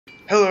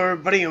Hello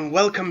everybody and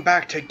welcome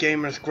back to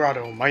Gamer's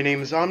Grotto. My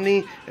name is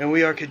Omni and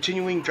we are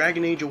continuing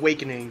Dragon Age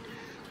Awakening.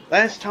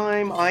 Last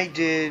time I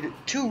did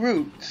two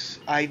routes.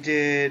 I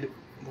did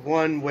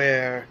one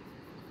where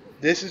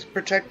this is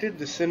protected,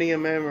 the City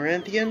of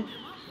Amaranthian,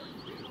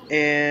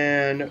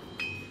 and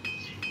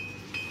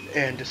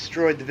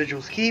destroyed the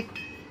Vigil's Keep.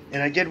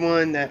 And I did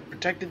one that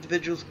protected the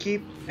Vigil's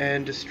Keep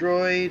and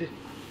destroyed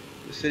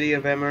the City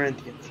of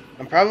Amaranthians.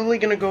 I'm probably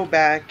going to go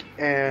back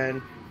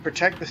and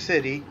protect the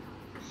city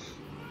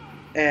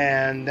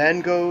and then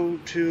go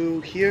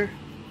to here,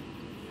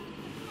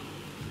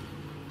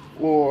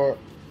 or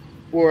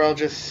I'll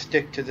just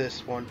stick to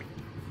this one.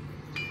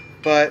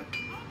 But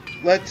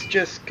let's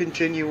just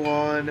continue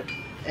on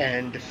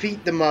and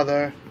defeat the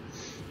mother,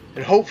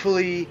 and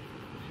hopefully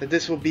that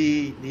this will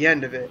be the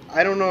end of it.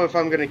 I don't know if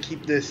I'm going to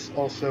keep this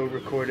also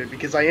recorded,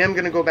 because I am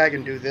going to go back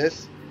and do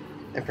this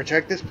and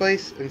protect this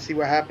place and see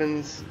what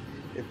happens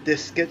if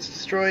this gets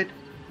destroyed.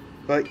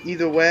 But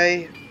either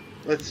way,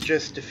 let's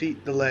just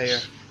defeat the layer.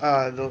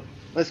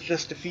 Let's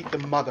just defeat the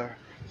mother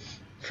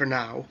for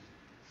now.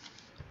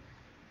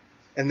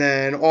 And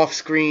then off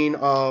screen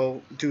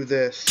I'll do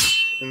this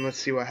and let's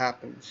see what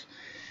happens.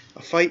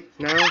 A fight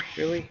now,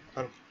 really?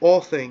 Out of all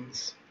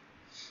things.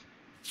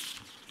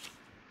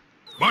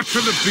 Watch for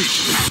the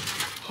beast.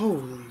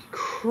 Holy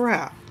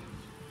crap.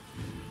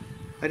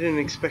 I didn't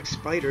expect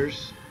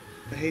spiders.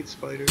 I hate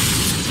spiders.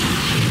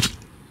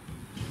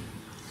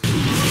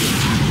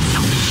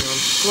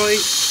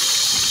 Flight.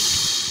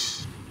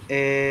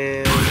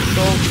 And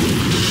assault.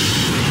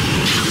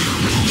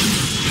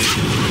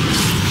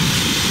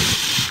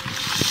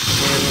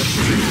 And let's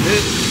do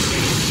this.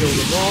 Kill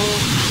them all.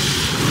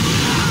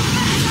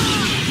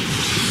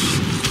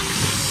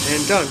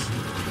 And done.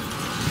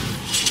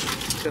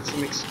 Got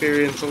some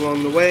experience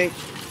along the way.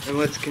 And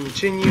let's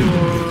continue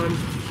on.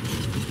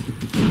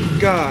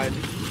 God,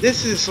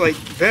 this is like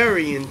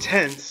very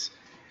intense.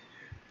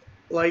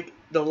 Like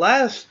the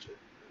last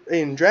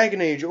in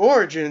Dragon Age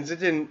Origins, it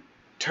didn't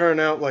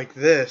turn out like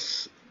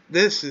this.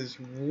 This is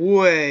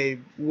way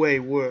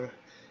worse.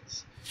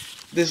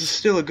 This is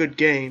still a good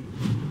game,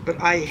 but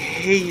I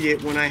hate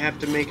it when I have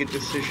to make a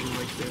decision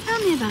like this. Tell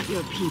me about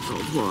your people,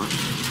 Dwarf.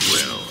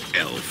 Well,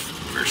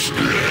 elf,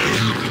 mercenary,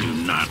 do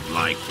not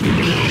like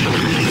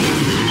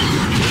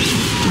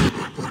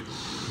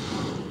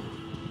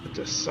A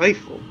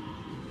disciple.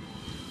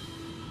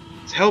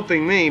 It's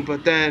helping me,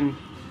 but then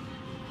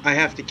I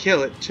have to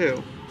kill it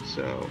too,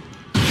 so...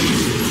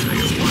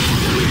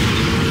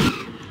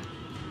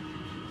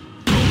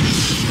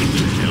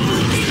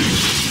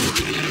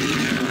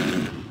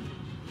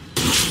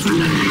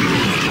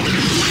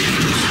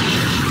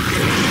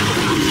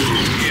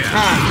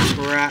 Ah,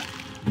 crap.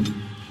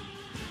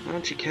 Why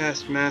don't you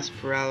cast mass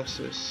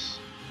paralysis?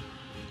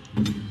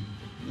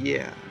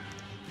 Yeah.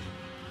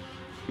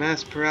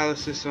 Mass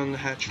paralysis on the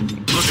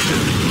hatchling.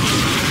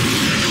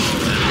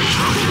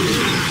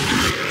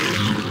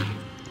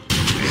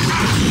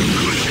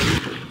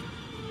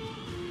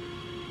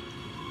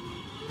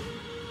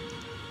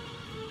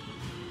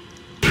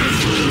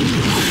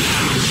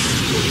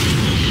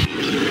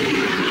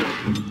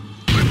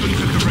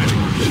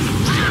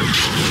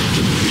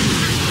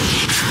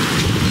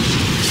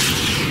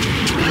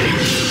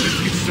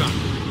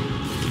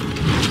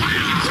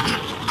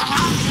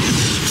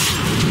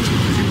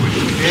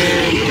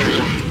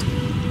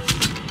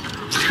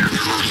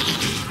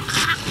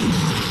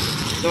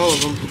 All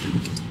of them.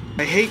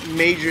 I hate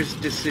major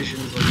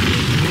decisions like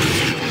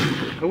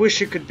this. I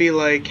wish it could be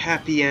like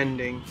happy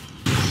ending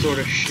sort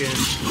of shit.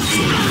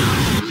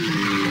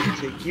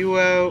 Take you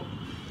out.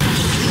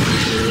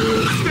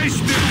 Stay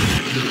still.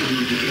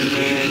 And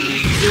then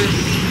this.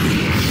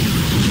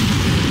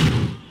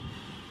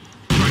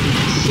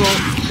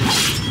 Assault.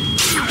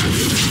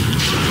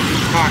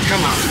 Ah,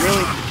 come on,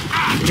 really?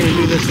 You're gonna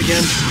do this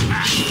again?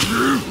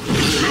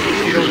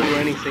 You don't do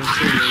anything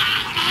to me.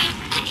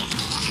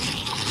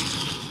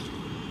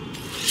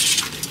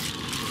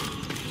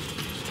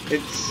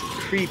 It's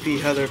creepy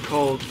how they're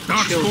called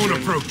Darkspawn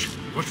approach.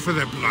 Watch for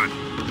their blood.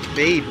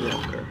 Fade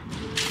Walker.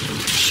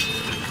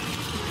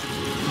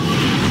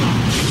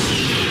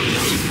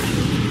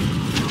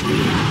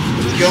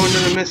 Let's go into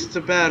the midst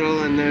of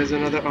battle, and there's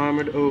another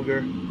armored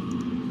ogre.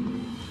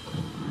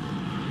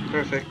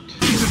 Perfect.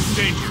 This is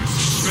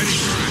dangerous. Ready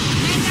for action.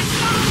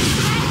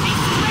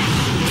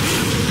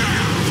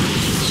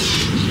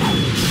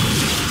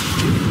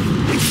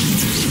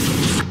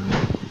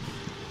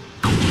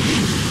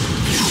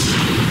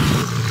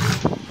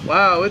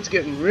 Wow, it's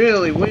getting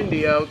really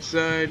windy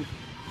outside.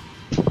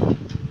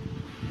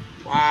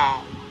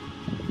 Wow.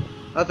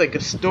 I think a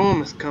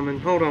storm is coming.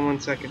 Hold on one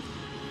second.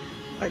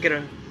 I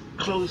gotta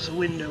close the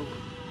window.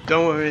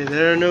 Don't worry,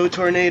 there are no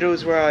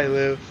tornadoes where I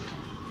live.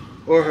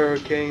 Or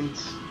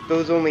hurricanes.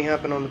 Those only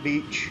happen on the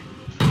beach.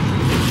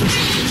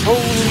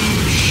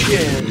 Holy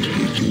shit.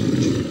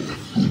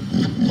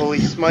 Holy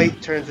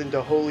smite turns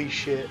into holy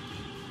shit.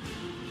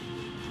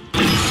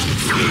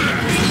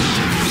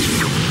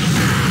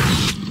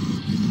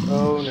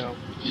 Oh no.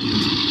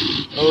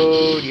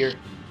 Oh dear.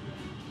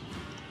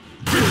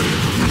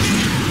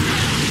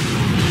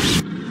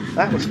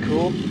 That was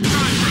cool. Time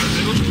for a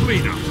little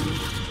cleanup.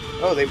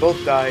 Oh, they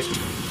both died.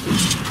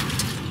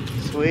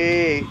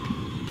 Sweet.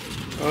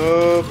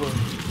 Oh boy.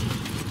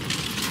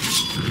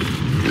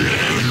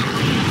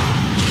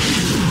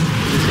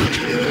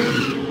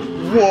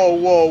 Whoa,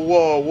 whoa,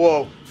 whoa,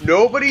 whoa.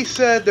 Nobody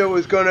said there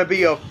was gonna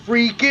be a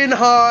freaking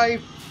high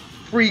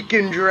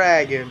freaking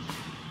dragon.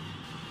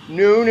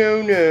 No,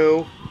 no,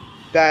 no.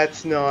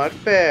 That's not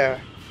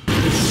fair.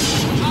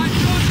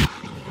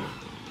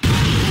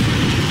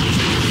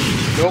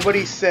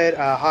 Nobody said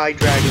a high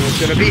dragon was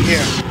gonna be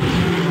here.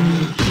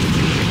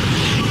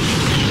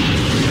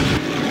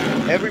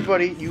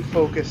 Everybody, you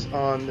focus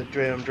on the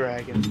damn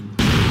dragon.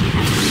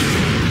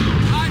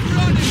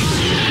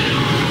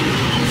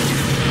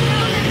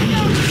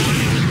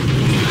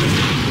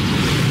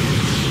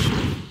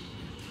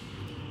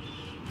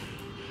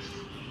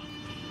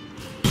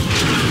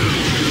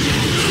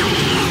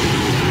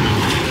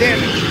 Damn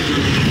it!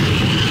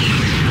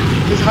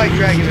 This high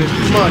dragon is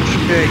much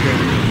bigger.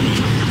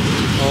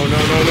 Oh no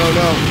no no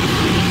no!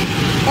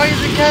 Why is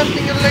it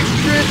casting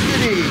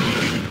electricity?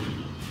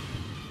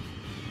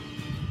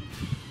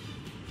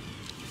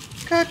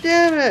 God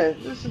damn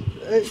it! This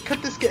is,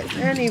 could this get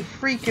any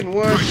freaking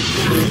worse?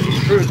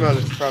 Truth not,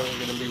 it's probably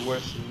gonna be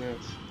worse than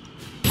this.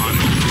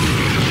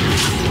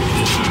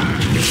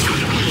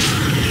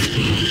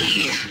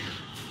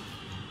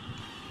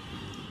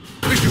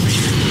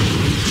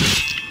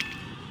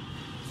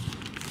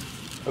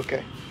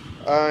 Okay,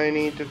 I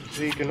need to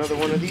take another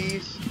one of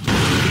these.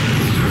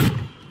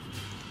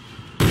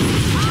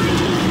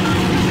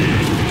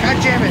 God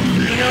damn it!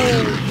 No!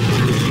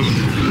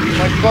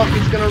 My buck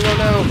is gonna run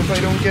out if I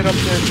don't get up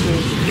there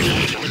soon.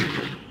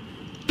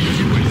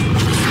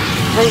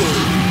 Oh!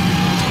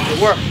 It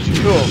worked!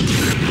 Cool.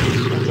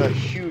 That's a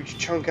huge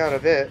chunk out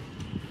of it.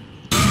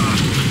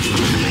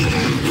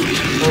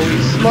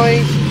 Holy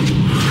smite!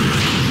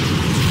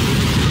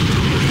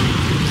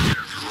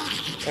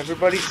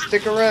 Everybody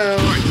stick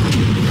around.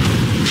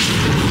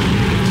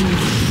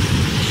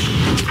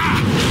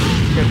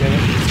 God damn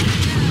it.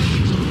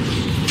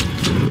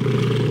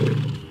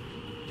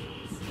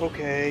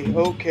 Okay,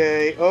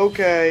 okay,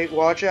 okay.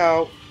 Watch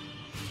out.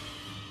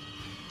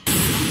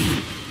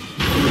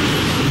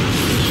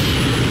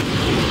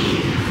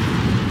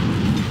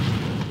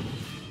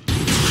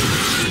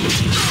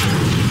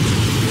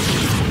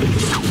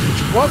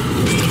 What?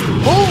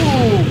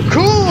 Oh,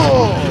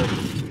 cool!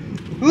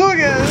 Look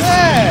at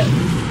that!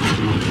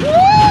 Woo!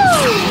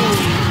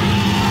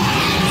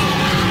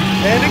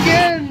 And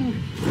again!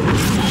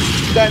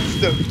 That's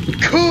the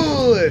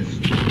coolest!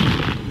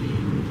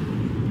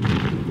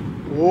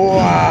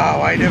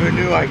 Wow, I never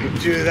knew I could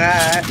do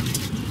that.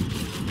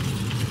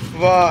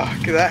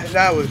 Fuck,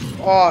 that was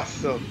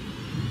awesome.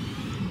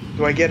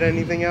 Do I get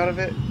anything out of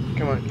it?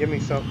 Come on, give me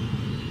some.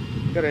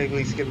 You gotta at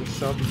least give me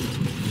some.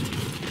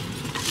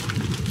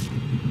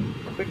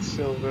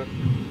 Quicksilver.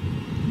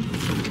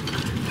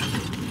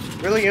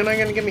 Really? You're not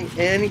gonna give me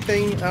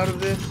anything out of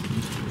this?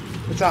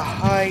 It's a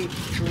high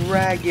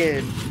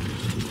dragon.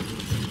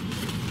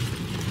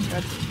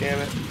 God damn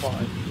it.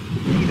 Fine.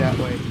 Be that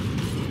way.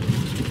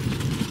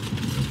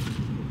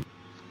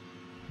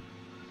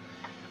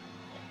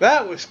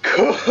 That was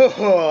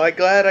cool! I'm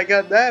glad I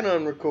got that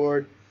on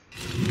record.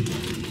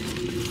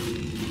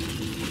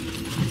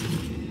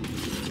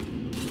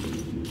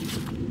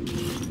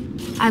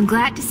 I'm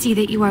glad to see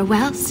that you are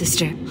well,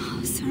 sister.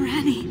 Oh,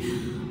 Sereni.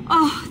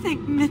 Oh,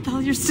 thank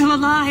Mythal you're still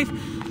alive.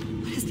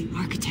 What has the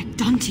architect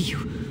done to you?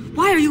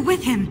 Why are you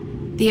with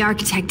him? The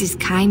architect is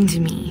kind to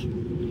me,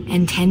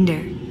 and tender,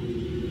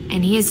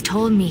 and he has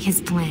told me his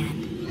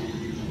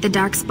plan. The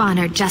Darkspawn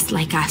are just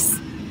like us.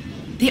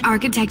 The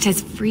architect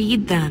has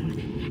freed them,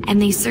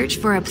 and they search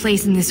for a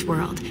place in this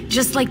world,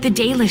 just like the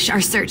Dalish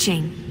are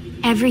searching.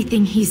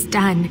 Everything he's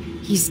done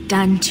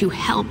to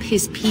help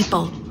his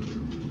people.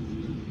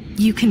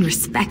 You can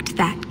respect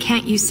that,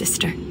 can't you,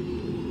 sister?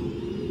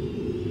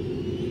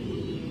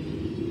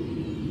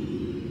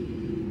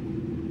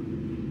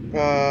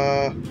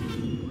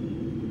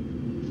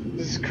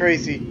 This is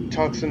crazy.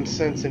 Talk some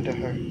sense into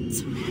her.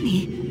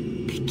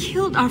 Sereni, they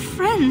killed our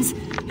friends,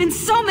 and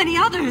so many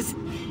others.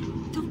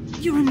 Don't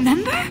you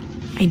remember?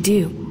 I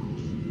do.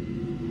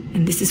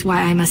 And this is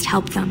why I must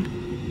help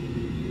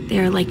them. They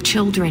are like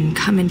children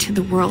come into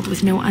the world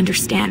with no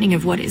understanding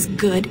of what is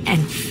good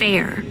and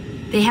fair.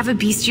 They have a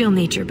bestial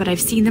nature, but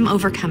I've seen them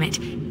overcome it.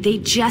 They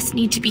just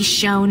need to be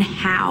shown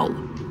how.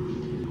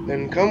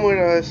 Then come with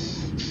us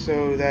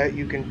so that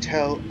you can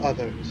tell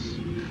others.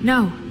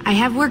 No, I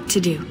have work to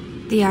do.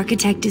 The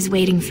architect is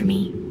waiting for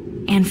me.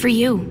 And for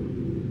you.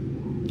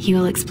 He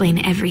will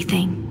explain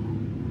everything.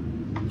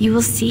 You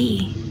will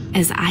see,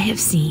 as I have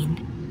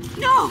seen.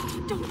 No,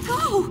 don't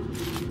go!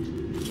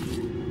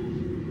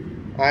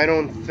 I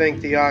don't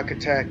think the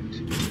architect...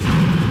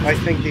 I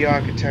think the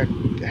architect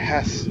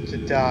has to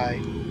die.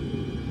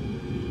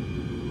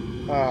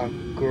 Oh,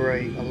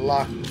 great. A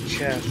locked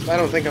chest. I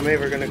don't think I'm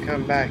ever gonna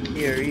come back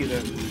here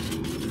either.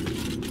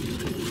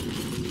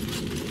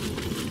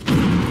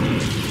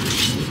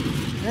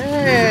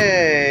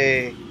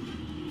 Hey!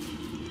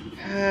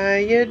 How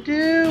you you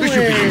doing? This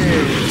should be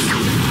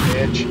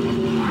easy.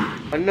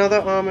 Bitch.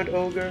 Another armored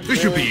ogre? This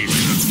should be Really?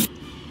 easy.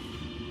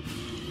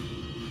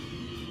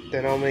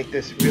 Then I'll make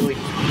this really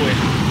quick.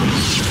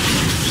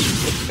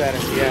 What's better?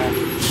 Yeah,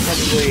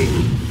 probably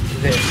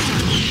this.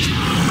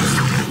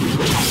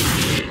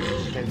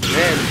 And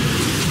then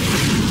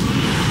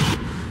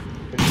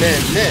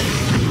this.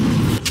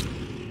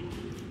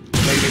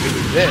 Then you can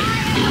do this.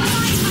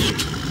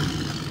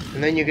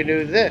 And then you can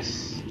do this.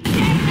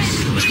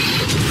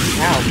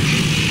 Ouch.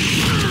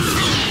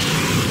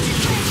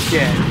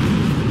 Dead.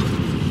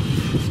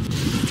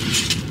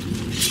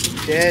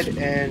 Dead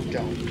and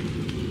done.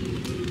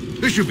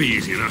 This should be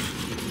easy enough.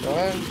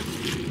 Done.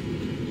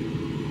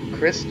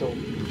 Crystal.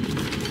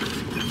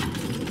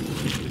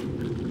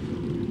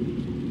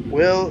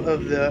 Will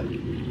of the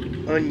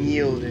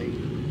unyielding.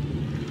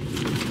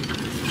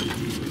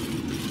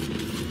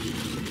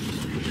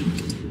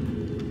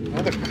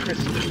 Another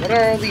crystal. What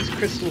are all these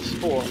crystals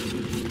for?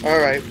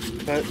 Alright,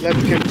 but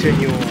let's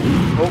continue on.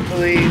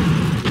 Hopefully,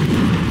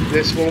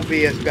 this won't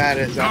be as bad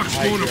as I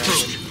Darkspawn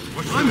approach.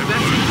 I'm better.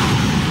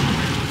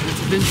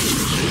 It's been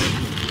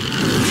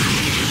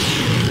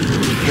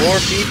More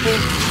people?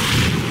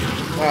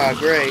 Ah,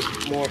 great.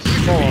 More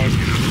spawn.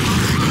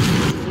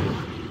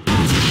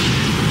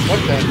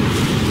 What the?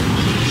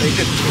 They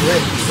just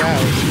glitched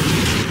out.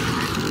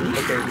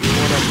 Okay, do you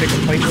wanna pick a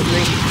fight with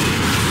me?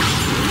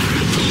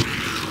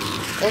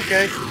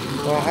 Okay.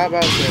 Well, how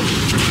about this?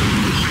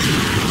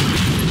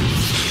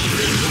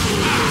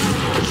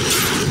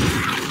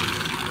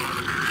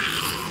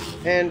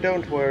 And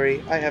don't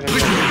worry, I haven't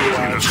left you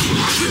out.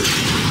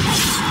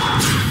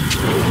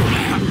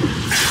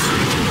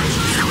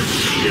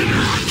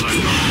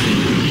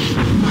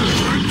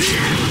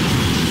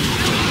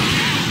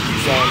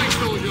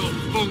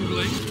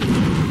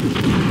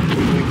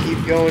 We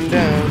keep going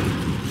down.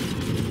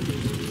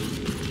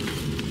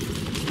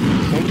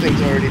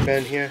 Something's already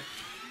been here.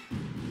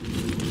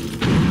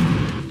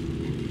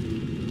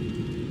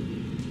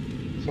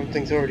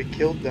 Something's already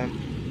killed them.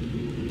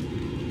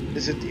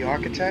 Is it the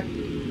architect?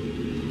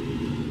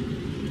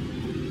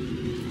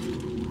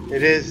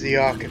 It is the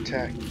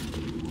architect.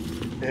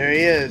 There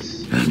he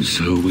is. And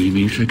so we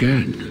meet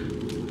again.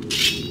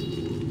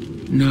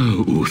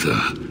 No,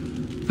 Uther.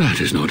 That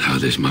is not how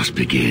this must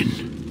begin.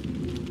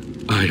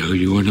 I owe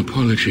you an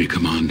apology,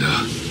 Commander.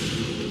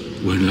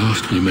 When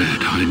last we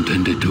met, I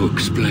intended to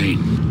explain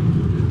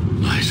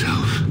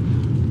myself.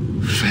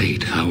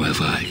 Fate,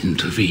 however,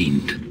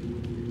 intervened.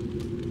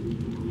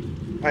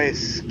 I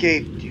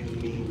escaped, you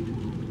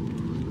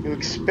mean? You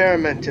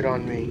experimented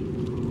on me.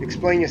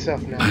 Explain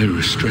yourself now. I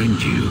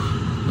restrained you,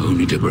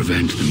 only to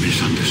prevent the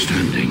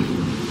misunderstanding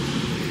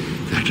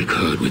that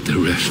occurred with the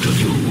rest of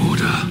your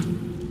order.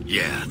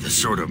 Yeah, the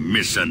sort of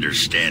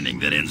misunderstanding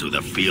that ends with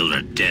a field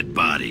of dead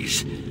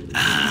bodies.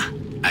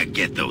 I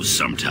get those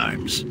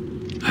sometimes.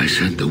 I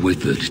sent the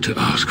Wizards to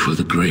ask for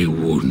the Grey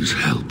Warden's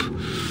help.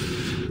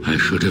 I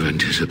should have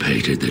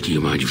anticipated that you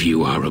might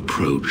view our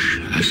approach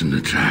as an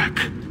attack.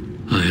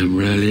 I am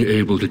rarely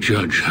able to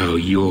judge how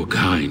your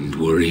kind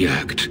will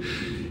react.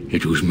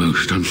 It was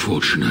most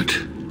unfortunate.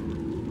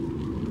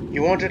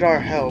 You wanted our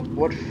help.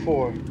 What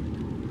for?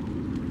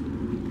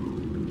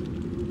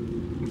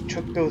 You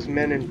took those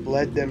men and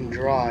bled them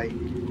dry.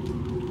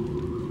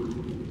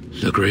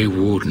 The Grey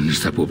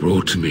Wardens that were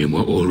brought to me were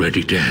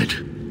already dead.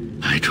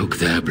 I took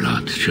their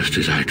blood just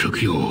as I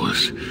took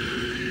yours,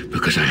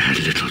 because I had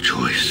little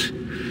choice.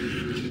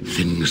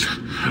 Things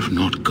have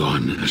not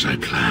gone as I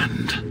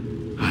planned.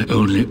 I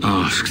only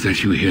ask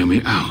that you hear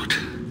me out.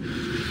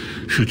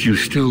 Should you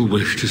still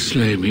wish to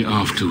slay me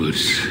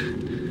afterwards,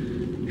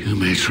 you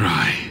may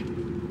try.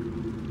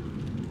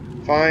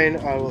 Fine,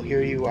 I will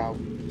hear you out.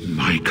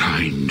 My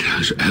kind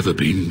has ever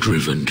been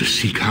driven to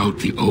seek out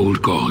the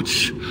old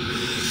gods.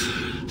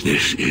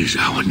 This is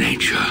our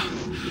nature.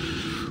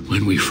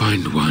 When we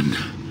find one,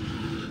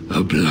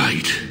 a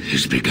blight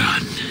is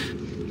begun.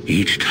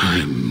 Each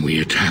time we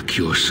attack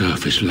your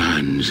surface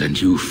lands and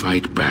you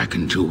fight back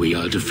until we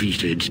are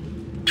defeated.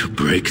 To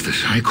break the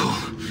cycle,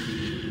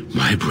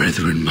 my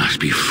brethren must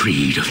be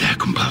freed of their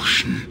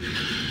compulsion.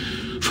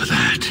 For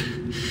that,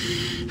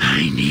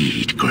 I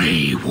need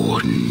Grey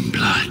Warden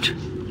blood.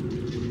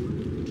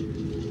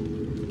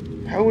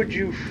 How would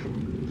you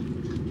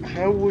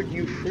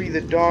free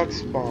the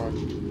Darkspawn?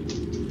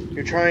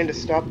 You're trying to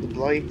stop the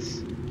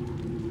Blights?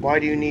 Why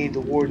do you need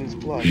the Warden's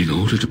blood? In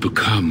order to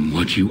become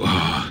what you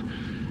are,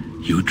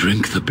 you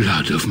drink the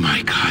blood of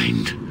my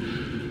kind.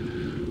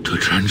 To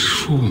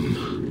transform.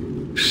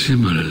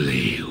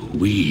 Similarly,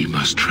 we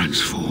must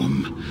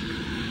transform.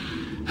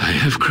 I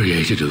have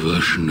created a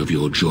version of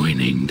your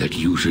joining that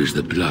uses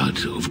the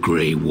blood of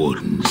Grey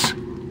Wardens.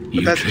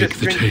 You take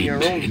the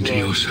taint into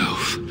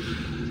yourself.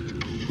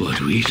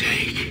 What we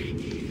take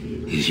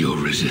is your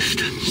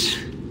resistance.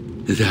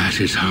 That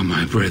is how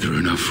my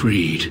brethren are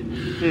freed.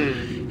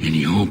 In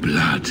your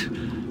blood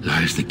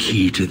lies the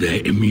key to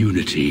their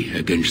immunity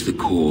against the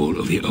call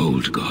of the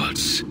old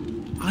gods.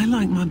 I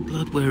like my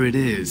blood where it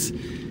is,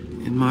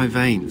 in my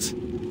veins.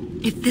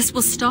 If this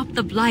will stop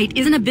the blight,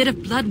 isn't a bit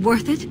of blood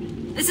worth it?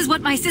 This is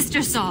what my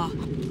sister saw.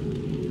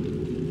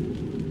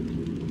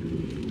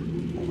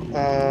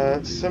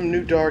 Some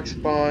new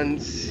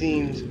darkspawn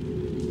seems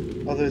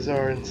others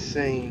are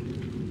insane.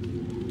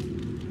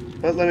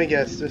 But let me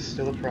guess, there's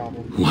still a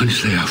problem.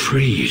 Once they are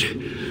freed,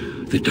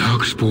 the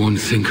Darkspawn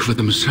think for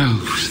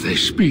themselves. They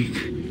speak,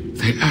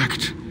 they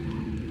act.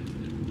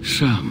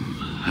 Some,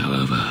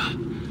 however,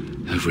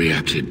 have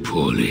reacted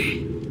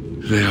poorly.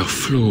 They are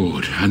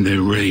flawed and they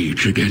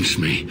rage against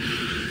me.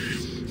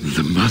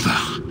 The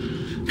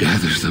Mother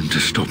gathers them to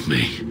stop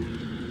me,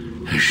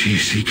 as she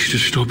seeks to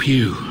stop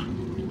you.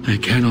 I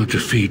cannot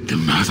defeat the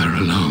Mother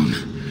alone,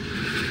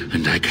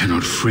 and I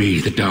cannot free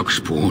the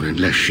Darkspawn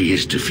unless she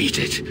is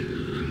defeated.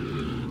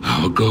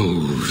 Our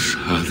goals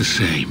are the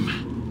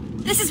same.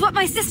 This is what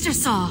my sister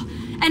saw.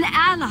 An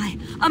ally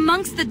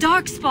amongst the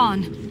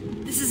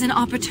Darkspawn. This is an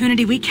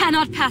opportunity we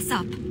cannot pass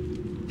up.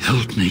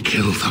 Help me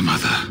kill the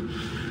Mother,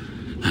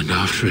 and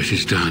after it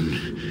is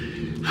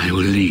done, I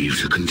will leave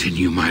to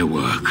continue my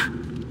work.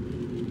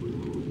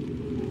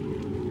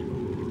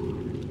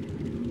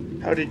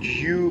 How did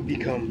you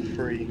become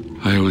free?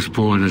 I was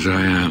born as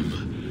I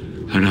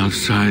am, an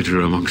outsider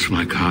amongst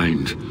my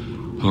kind.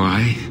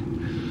 Why?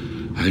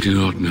 I do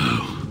not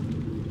know.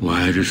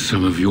 Why do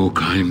some of your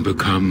kind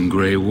become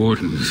Grey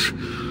Wardens?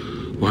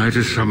 Why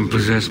do some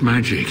possess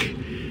magic?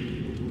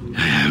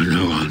 I have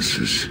no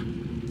answers.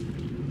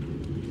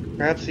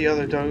 Perhaps the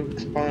other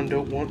Darkspawn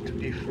don't want to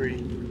be free.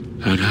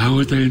 And how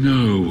would they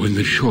know when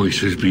the choice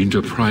has been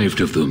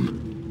deprived of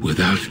them?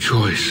 Without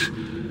choice,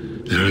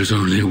 there is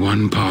only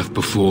one path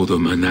before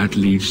them, and that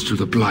leads to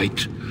the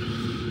Blight.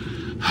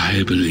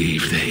 I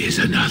believe there is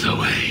another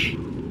way.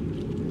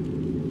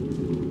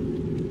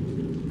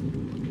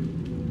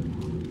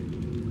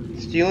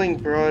 Stealing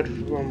blood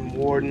from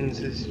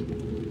Wardens is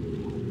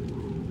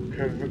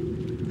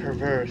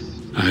perverse.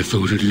 I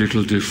thought it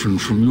little different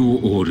from your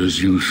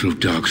Order's use of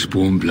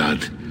Darkspawn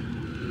blood.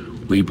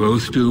 We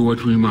both do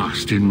what we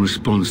must in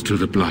response to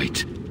the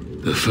Blight.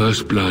 The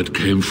first blood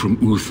came from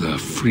Uther,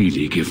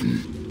 freely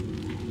given.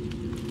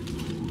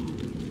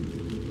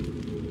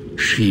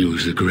 She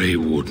was a Grey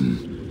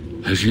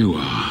Warden, as you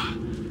are,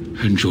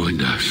 and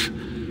joined us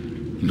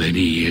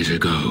many years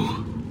ago.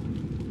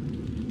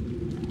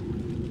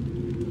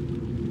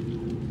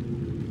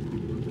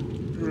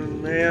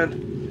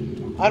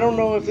 Man, I don't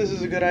know if this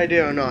is a good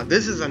idea or not.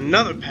 This is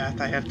another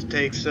path I have to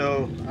take,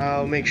 so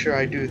I'll make sure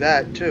I do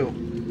that too.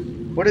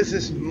 What is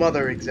this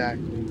Mother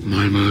exactly?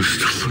 My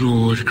most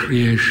flawed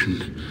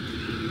creation.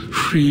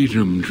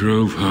 Freedom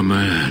drove her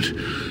mad,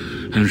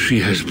 and she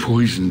has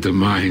poisoned the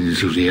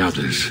minds of the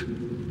others.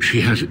 She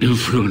has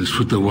influence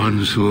with the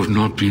ones who have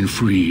not been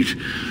freed,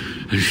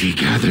 and she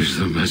gathers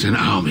them as an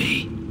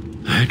army.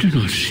 I do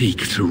not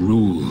seek to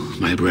rule,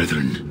 my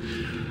brethren.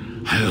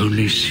 I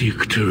only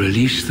seek to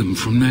release them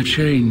from their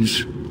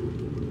chains.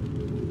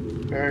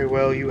 Very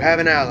well, you have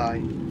an ally.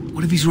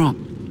 What if he's wrong?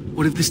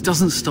 What if this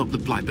doesn't stop the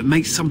Blight, but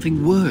makes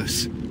something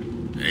worse?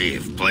 Hey,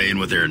 if playing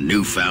with their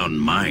newfound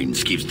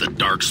minds keeps the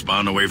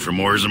Darkspawn away from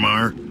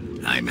Orzammar,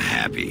 I'm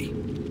happy.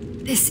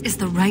 This is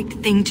the right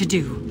thing to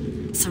do.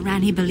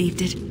 Sarani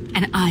believed it,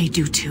 and I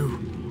do too.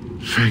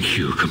 Thank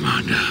you,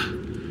 Commander.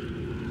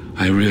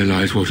 I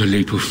realize what a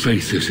leap of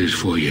faith this is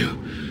for you.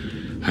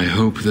 I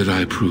hope that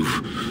I prove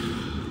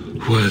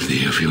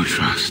worthy of your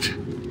trust.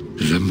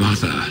 The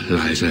Mother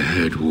lies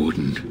ahead,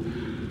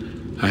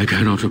 Warden. I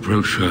cannot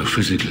approach her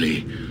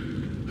physically.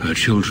 Her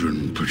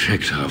children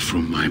protect her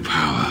from my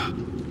power.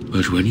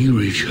 But when you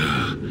reach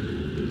her,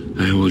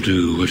 I will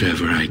do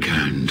whatever I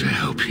can to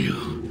help you.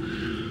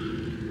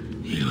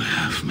 You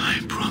have my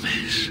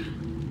promise.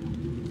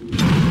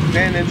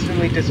 Man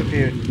instantly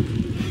disappeared.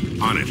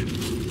 On it.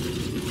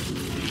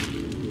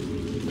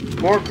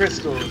 More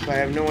crystals. I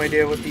have no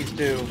idea what these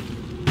do.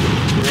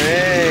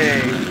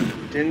 Great.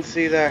 Didn't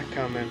see that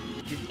coming.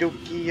 You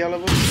dokey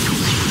yellow.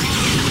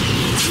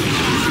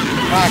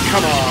 Ah,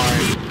 come on.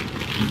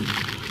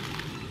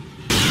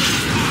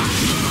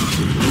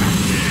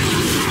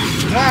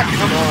 Ah,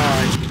 come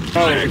on.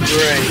 Oh,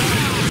 great.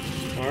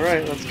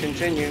 Alright, let's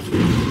continue.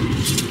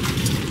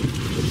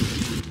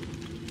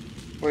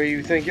 Where do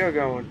you think you're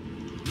going?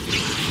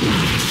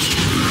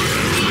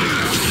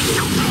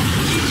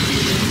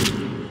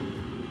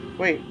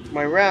 Wait,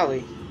 my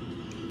rally.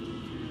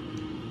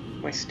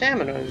 My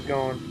stamina is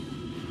gone.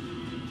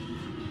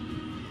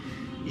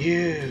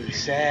 You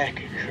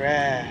sack of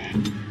crap.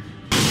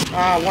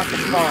 Ah, what the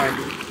fuck?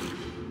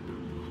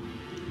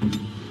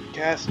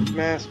 Cast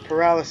mass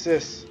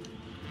paralysis.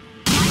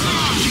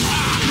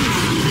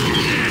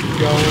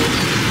 Going.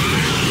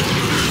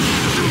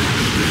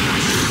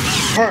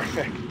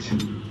 Perfect.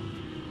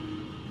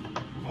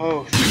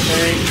 Oh,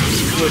 thank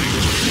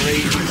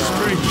goodness.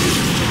 Great.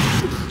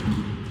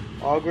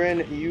 Ogren,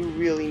 you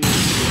really need to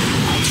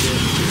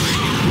do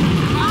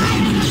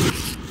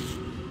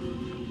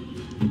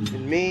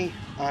and me,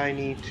 I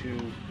need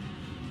to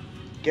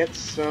get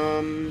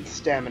some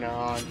stamina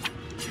on.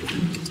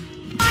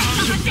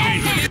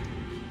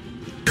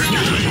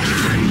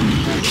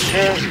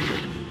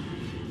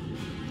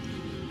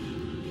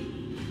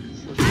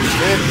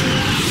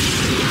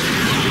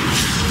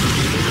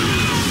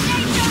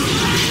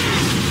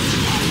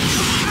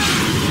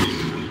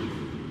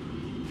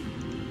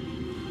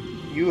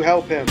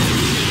 help him.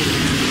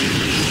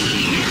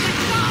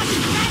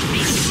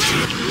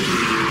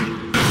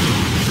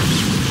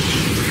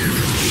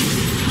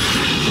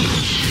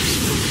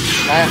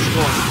 Last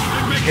one.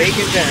 Take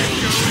it down.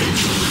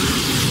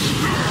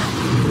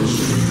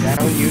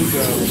 Down you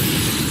go.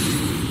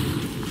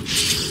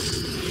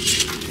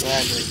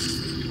 Gladly.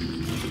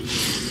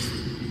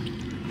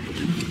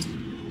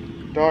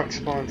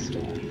 Darkspawn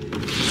stuff.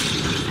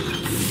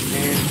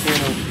 And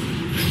can't open.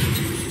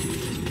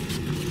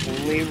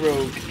 Only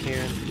Rogue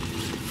can.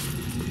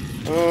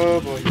 Oh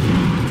boy.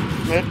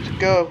 Let's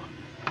go.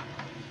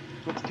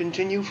 Let's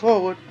continue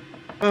forward.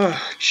 Oh,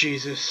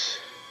 Jesus.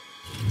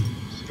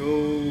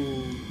 So,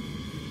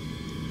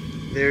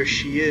 there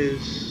she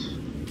is.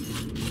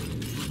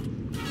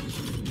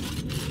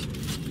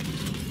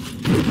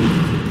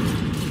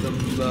 The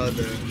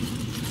mother.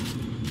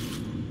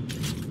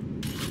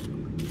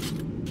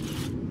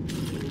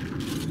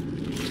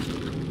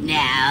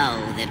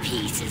 Now the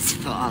pieces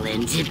fall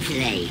into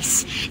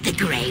place. The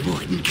Grey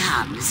Warden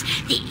comes,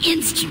 the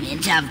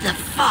instrument of the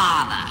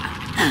Father.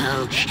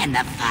 Oh, and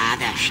the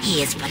Father,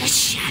 he is but a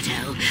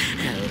shadow.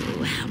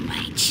 Oh, how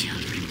my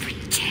children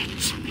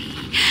protect me.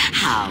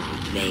 How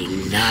they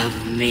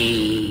love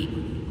me.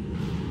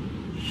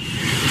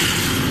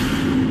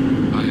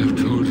 I have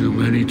told you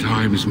many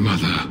times,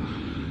 Mother.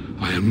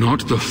 I am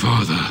not the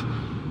Father.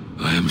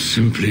 I am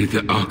simply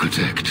the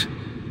Architect.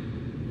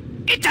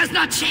 It does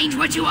not change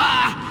what you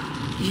are.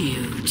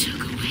 You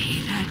took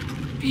away that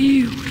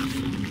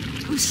beautiful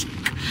music,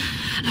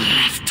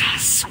 left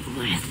us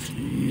with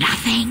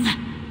nothing.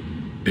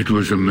 It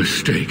was a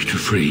mistake to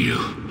free you.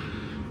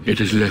 It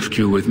has left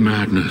you with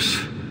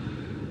madness.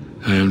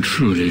 I am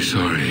truly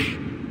sorry.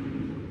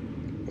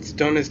 What's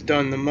done is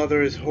done. The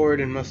mother is horrid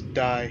and must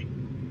die.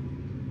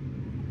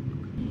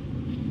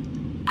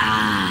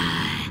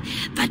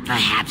 But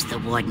perhaps the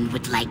Warden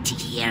would like to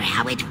hear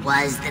how it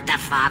was that the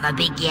Father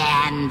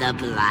began the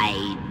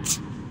Blight.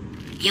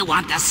 You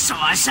want the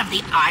source of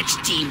the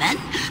Archdemon?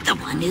 The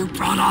one who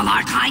brought all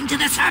our kind to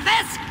the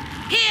surface?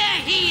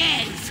 Here he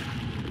is!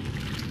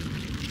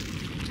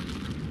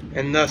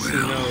 And thus he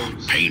Well,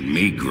 knows. paint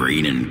me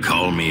green and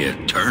call me a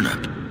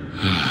turnip.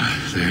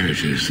 Ah, there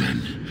it is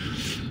then.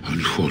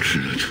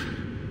 Unfortunate.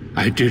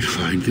 I did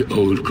find the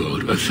old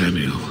god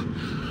Athemiel,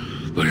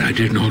 but I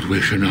did not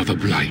wish another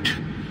blight.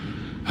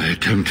 I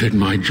attempted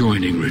my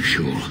joining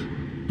ritual.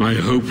 My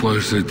hope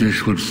was that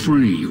this would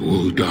free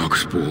all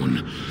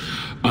Darkspawn,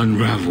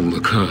 unravel the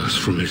curse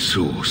from its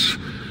source.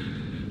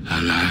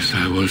 Alas,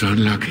 I was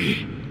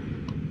unlucky.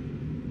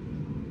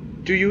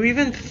 Do you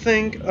even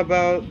think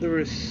about the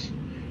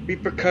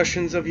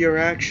repercussions of your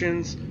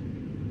actions?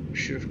 I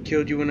should have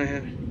killed you when I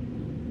had...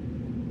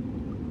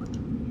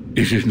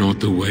 Is it not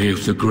the way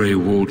of the Grey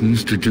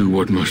Wardens to do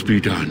what must be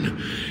done,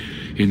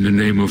 in the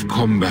name of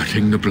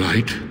combating the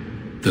Blight?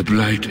 The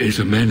Blight is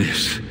a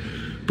menace,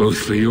 both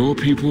for your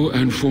people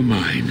and for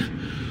mine.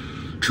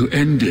 To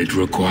end it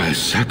requires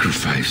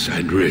sacrifice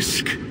and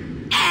risk.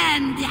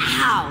 And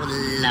how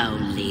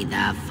lonely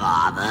the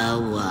Father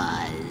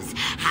was.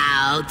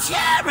 How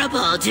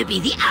terrible to be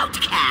the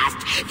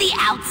outcast, the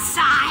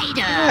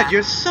outsider. God,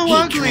 you're so He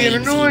ugly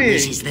and claims annoying. He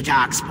wishes the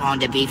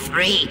Darkspawn to be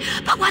free,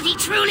 but what he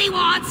truly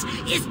wants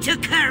is to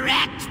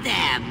correct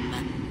them.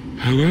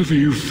 However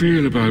you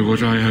feel about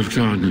what I have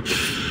done,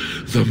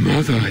 the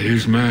mother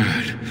is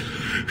mad.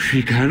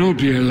 She cannot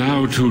be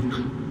allowed to...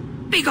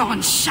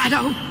 Begone,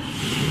 Shadow!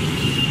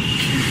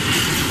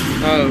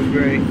 Oh,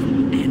 great.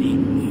 Any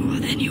more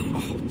than you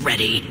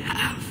already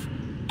have.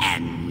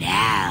 And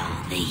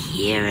now the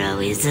hero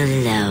is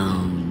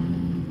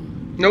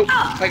alone. Nope,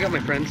 I got my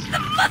friends. The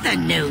mother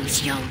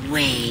knows your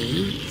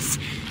ways.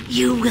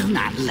 You will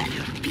not let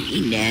her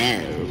be,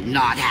 no,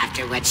 not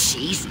after what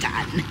she's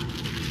done.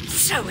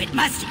 So it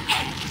must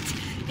end.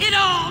 It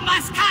all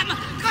must come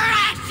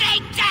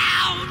crashing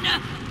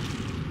down!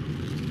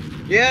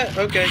 Yeah,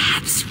 okay.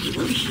 Perhaps we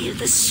will hear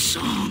the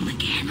song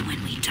again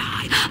when we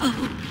die.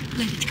 Oh,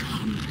 let it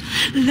come.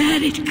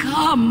 Let it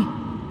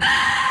come.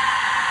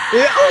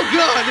 Yeah, oh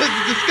god,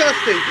 that's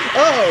disgusting.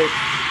 Oh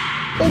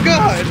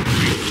god.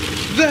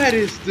 That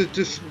is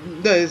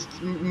that is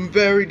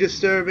very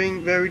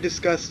disturbing, very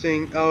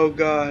disgusting. Oh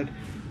god.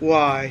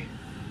 Why?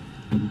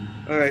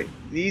 Alright,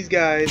 these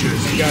guys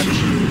got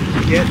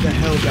to get the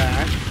hell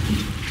back.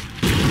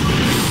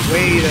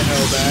 Way the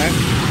hell back.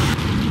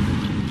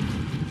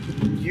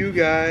 You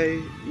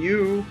guys,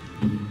 you,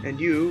 and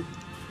you.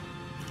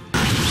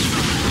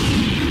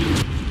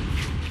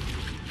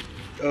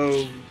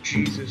 Oh,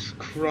 Jesus,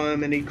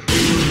 criminy crew.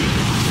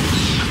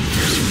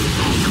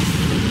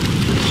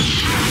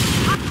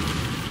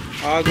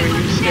 Ogren,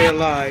 you stay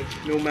alive,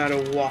 no matter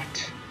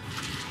what.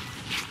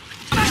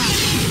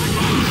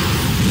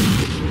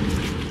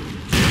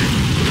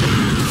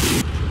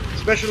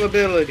 Special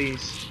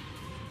abilities.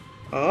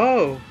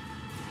 Oh.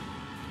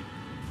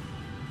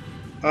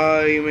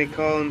 You may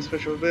call in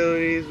special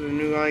abilities with a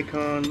new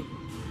icon.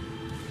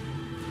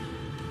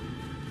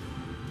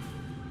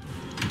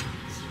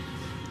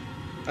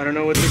 I don't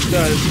know what this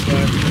does,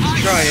 but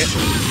let's try it.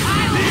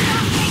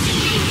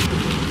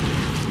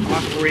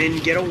 Ogren,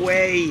 get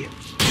away!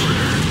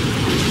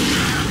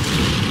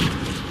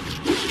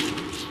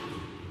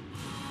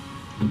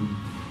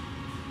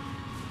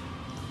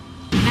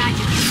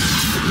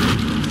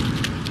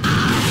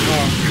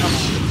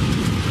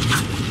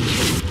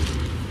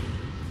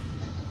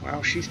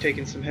 Wow, she's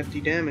taking some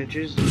hefty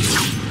damages.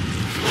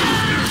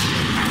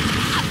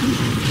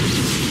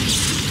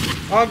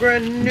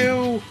 Ogren,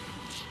 no!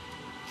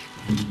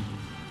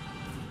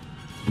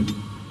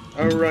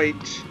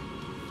 Alright.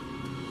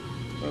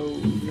 Oh,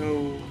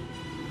 no.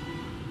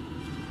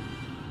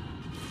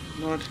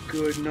 Not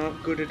good,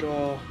 not good at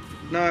all.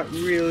 Not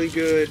really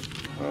good.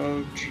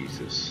 Oh,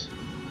 Jesus.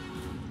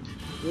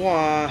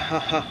 Why?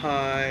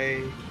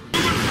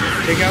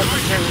 Take out the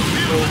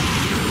tentacle.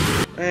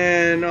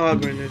 And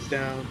Ogren is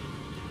down.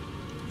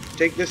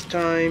 Take this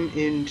time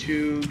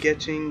into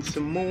getting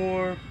some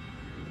more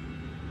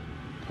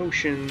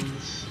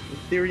potions.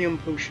 Ethereum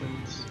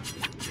potions.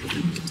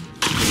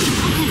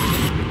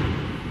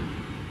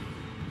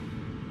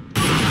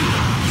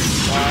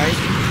 Why?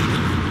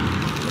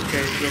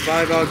 Okay,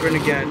 revive Ogren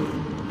again.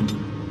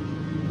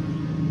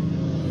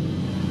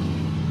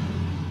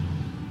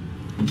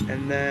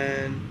 And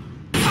then...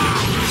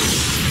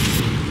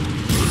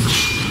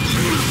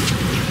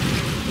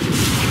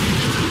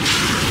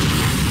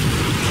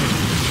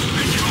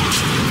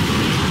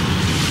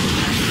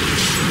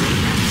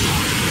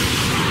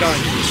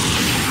 done.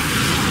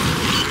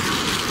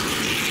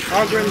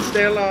 Ogren,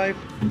 stay alive.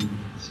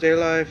 Stay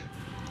alive.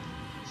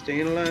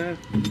 Staying alive.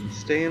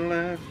 Staying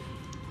alive.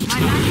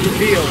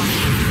 Heal.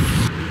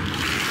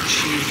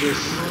 Jesus.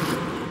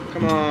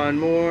 Come on,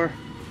 more.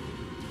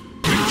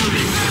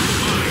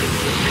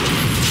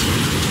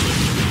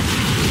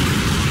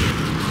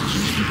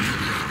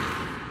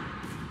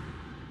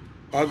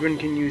 Ogren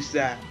can use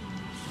that.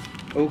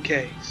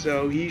 Okay,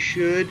 so he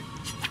should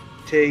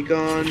take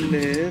on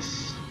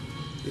this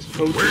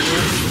potion,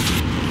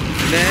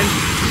 and then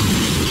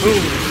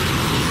boom!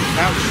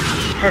 That was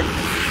perfect.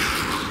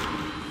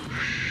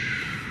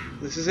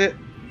 This is it.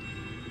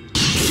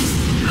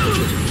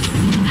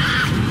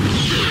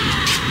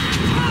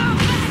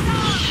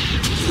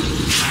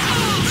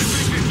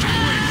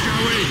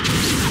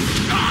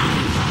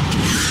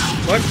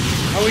 What?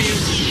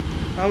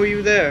 How are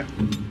you there?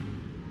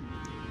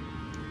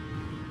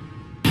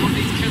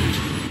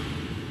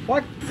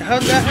 What?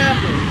 How'd that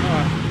happen?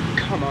 Oh,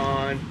 come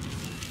on.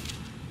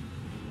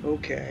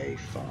 Okay,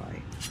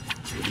 fine.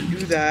 Do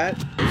that.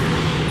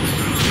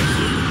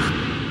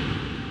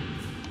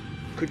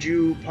 Could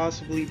you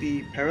possibly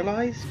be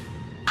paralyzed?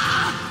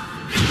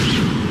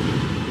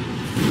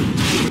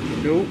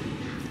 Nope.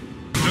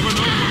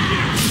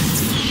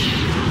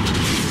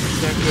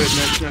 That's not good,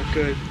 that's not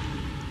good.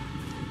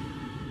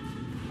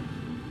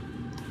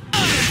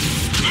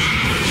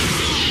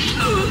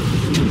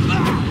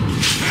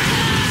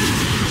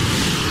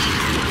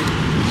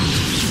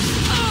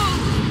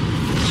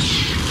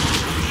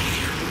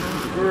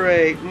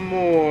 Great,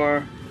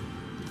 more.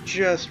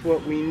 Just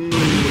what we need.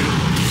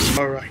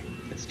 Alright,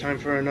 it's time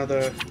for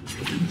another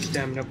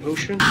stamina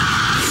potion.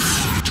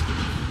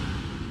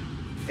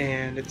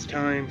 And it's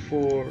time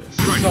for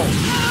assault.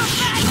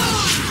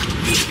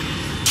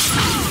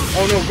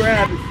 Oh no,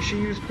 grab! She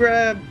used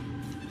grab!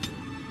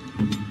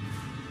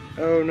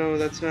 Oh no,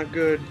 that's not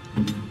good.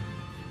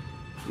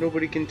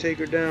 Nobody can take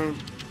her down.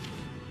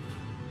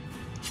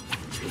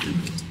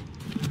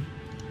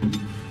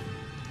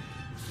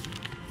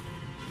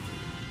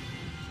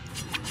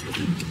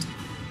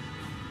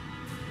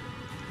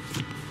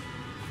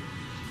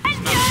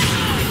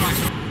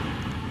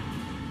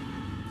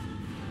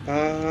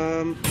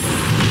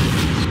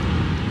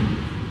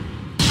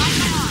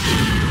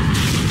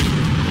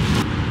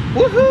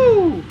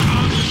 Woohoo!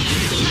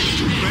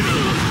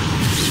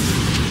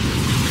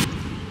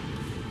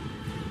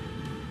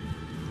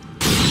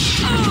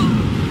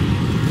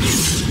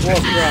 War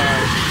cry.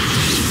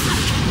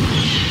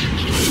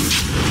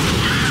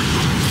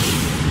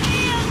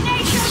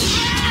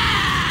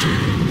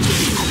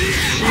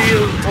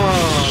 Shield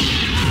palm.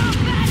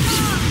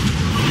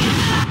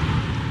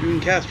 You can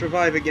cast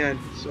revive again,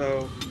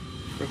 so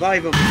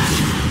revive him.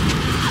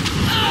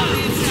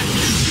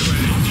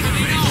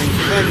 And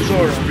cleanse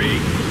aura.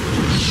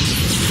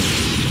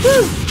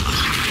 Woo!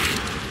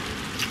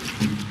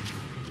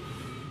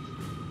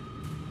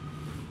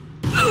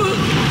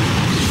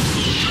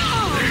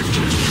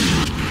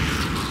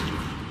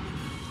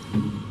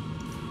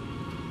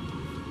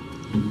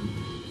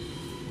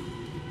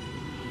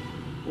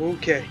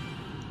 Okay.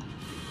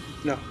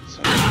 No,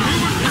 sorry.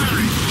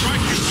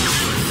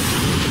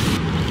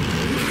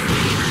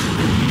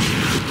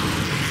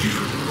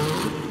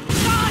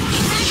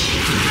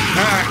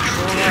 Ah,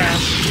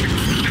 crap.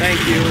 Thank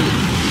you.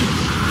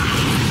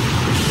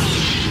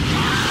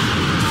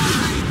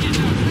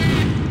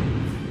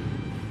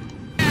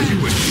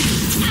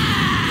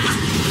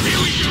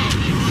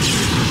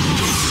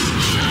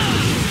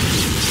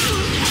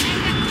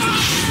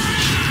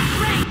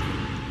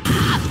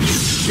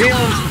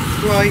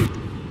 Right.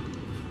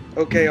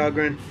 Okay,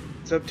 Ogren.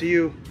 It's up to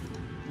you.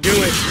 Do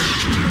it.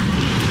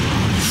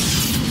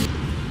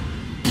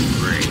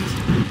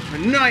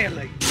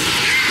 Annihilate!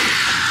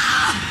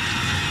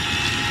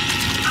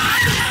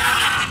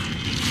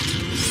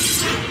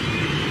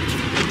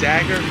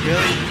 Dagger,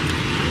 really?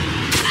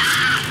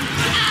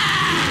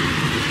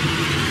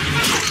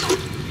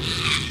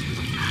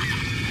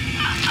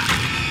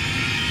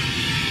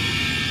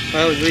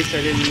 Well, at least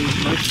I didn't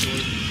use my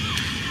sword.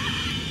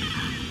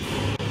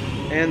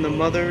 And the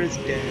mother is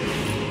dead.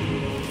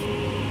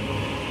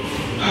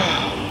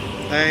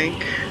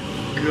 Thank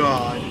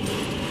God.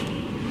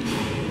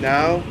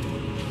 Now,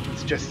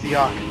 it's just the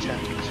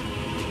architect.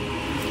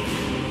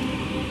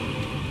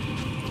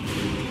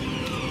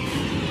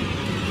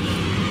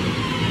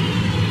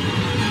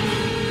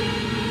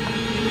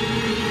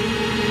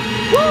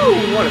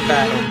 Woo! What a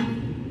battle!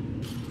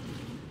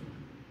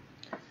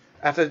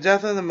 After the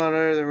death of the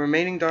mother, the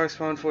remaining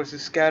Darkspawn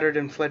forces scattered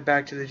and fled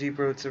back to the deep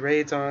roads. The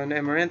raids on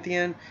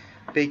Amaranthian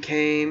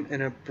became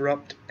an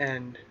abrupt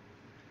end.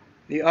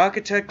 The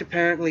architect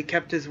apparently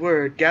kept his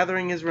word,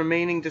 gathering his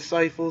remaining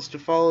disciples to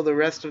follow the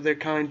rest of their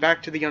kind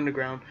back to the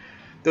underground.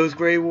 Those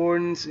Grey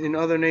Wardens in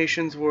other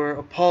nations were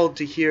appalled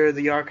to hear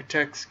the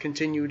architect's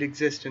continued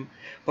existence,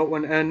 but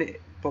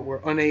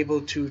were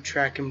unable to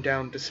track him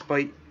down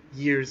despite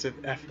years of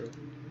effort.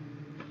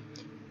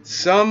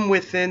 Some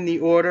within the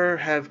Order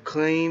have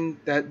claimed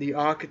that the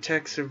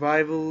architect's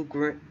survival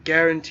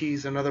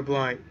guarantees another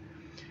blight,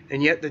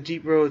 and yet the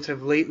deep roads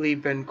have lately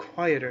been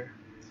quieter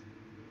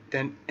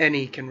than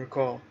any can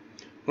recall.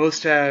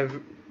 Most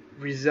have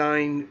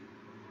resigned,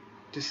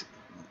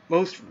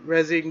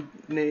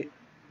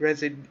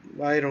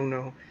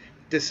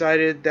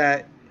 decided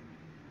that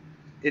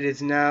it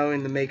is now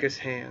in the Maker's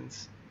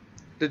hands.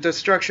 The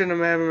destruction of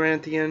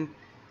Amaranthian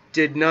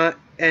did not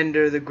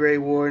ender the Grey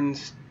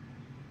Wardens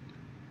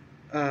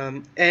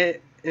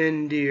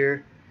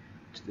endear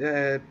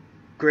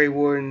Grey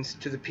Wardens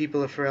to the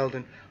people of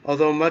Ferelden.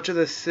 Although much of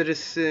the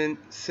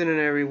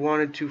citizenry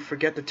wanted to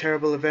forget the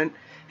terrible event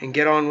and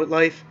get on with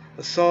life,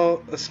 a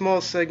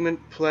small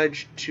segment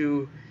pledged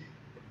to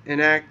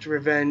enact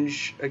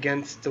revenge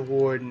against the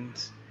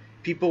Wardens.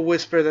 People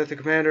whisper that the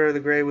commander of the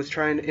Grey was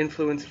trying to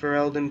influence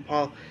Ferelden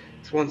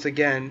politics once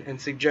again, and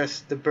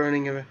suggest the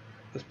burning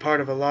was part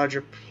of a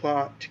larger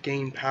plot to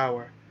gain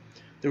power.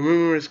 The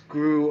rumors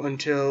grew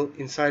until,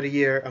 inside a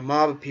year, a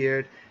mob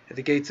appeared at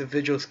the gates of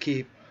Vigil's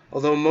Keep.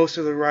 Although most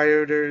of the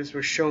rioters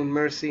were shown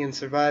mercy and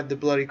survived the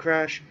bloody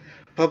crash,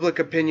 public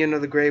opinion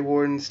of the Grey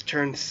Wardens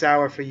turned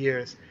sour for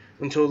years,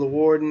 until the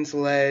Wardens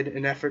led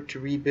an effort to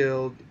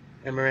rebuild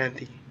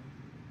Amaranthi.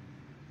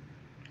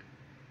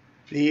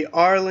 The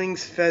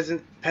Arling's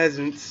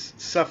peasants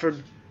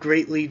suffered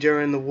greatly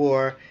during the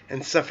war,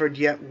 and suffered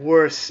yet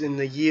worse in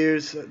the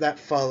years that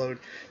followed.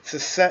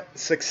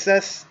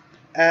 Success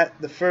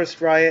at the first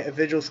riot at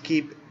Vigil's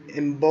Keep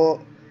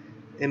emboldened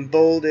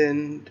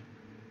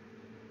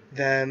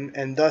them,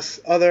 and thus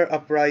other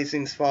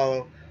uprisings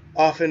follow,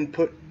 often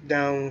put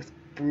down with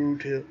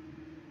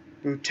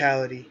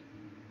brutality.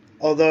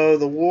 Although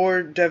the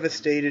war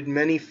devastated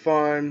many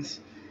farms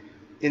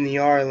in the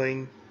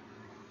Arling,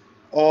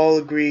 all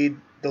agreed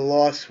the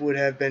loss would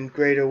have been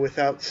greater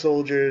without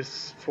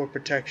soldiers for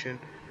protection.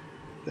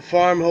 The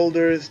farm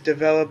holders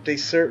developed a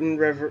certain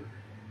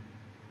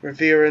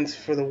reverence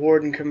for the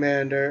Warden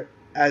Commander,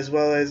 as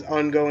well as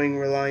ongoing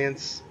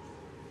reliance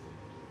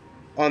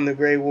on the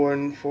Grey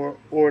Warden for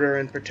order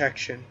and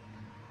protection.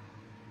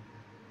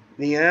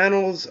 The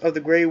annals of the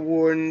Grey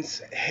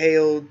Wardens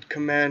hailed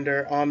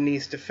Commander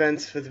Omni's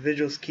defense for the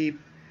Vigil's Keep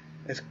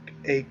as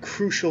a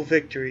crucial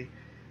victory.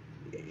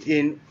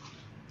 In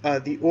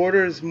the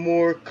Order's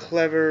more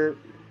clever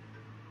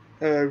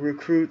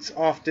recruits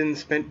often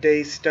spent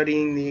days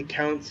studying the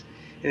accounts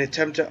in an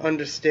attempt to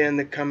understand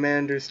the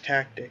commander's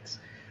tactics.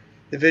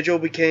 The Vigil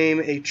became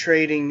a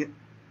training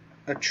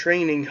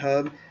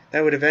hub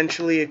that would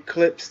eventually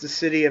eclipse the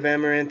city of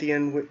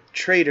Amaranthian, with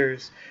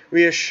traders,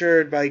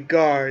 reassured by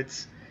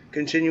guards,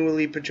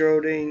 continually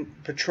patrolling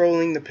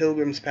the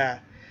pilgrim's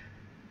path.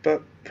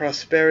 But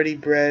prosperity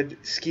bred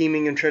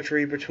scheming and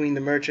treachery between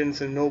the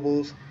merchants and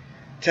nobles,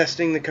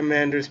 testing the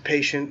commander's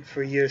patience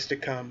for years to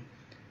come.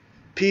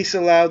 Peace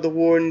allowed the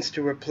Wardens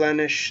to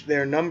replenish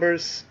their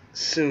numbers.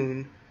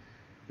 Soon,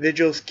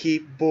 Vigil's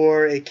Keep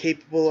bore a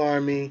capable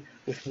army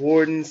with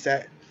Wardens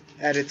at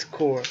its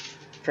core.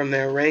 From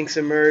their ranks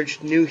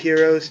emerged new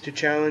heroes to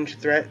challenge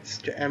threats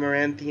to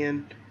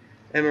Amaranthian,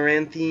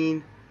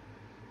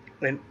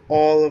 and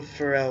all of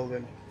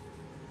Ferelden.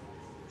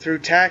 Through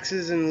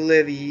taxes and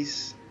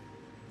levies,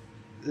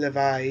 the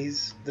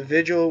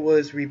Vigil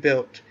was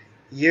rebuilt.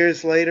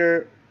 Years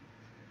later,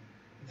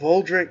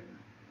 Voldric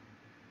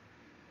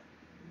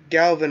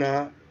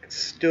Galvanok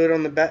stood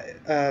on the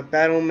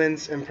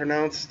battlements and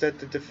pronounced that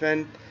the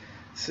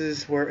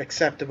defenses were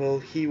acceptable.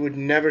 He would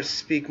never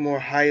speak more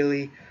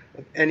highly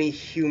of any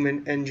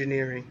human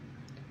engineering.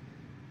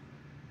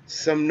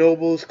 Some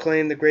nobles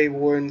claimed the Grey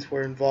Wardens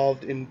were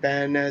involved in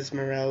Ban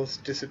Esmeralda's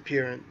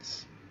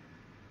disappearance.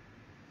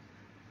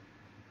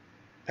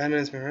 Ban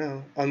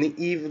Esmeralda, on the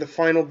eve of the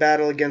final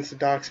battle against the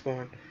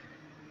Darkspawn.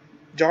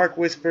 Dark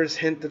whispers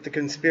hint that the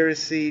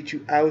conspiracy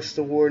to oust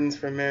the Wardens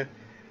from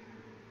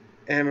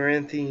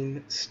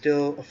amaranthine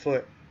still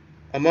afoot.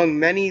 Among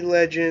many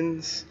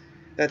legends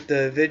that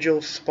the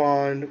Vigil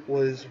spawned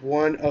was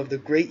one of the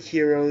great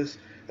heroes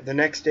of the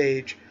next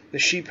age, the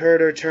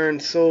sheepherder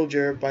turned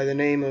soldier by the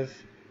name of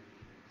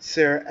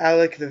Sir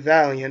Alec the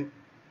Valiant,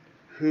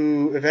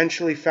 who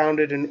eventually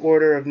founded an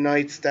order of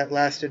knights that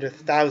lasted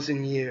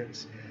 1,000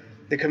 years.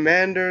 The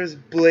commander's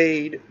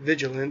blade,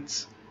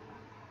 Vigilance,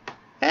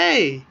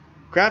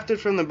 crafted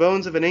from the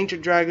bones of an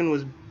ancient dragon,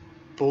 was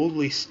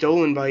boldly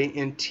stolen by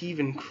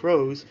Antivan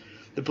crows.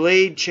 The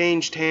blade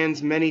changed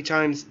hands many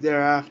times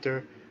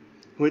thereafter,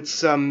 with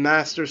some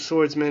master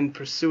swordsmen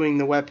pursuing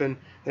the weapon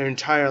their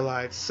entire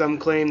lives. Some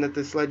claim that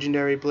this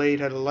legendary blade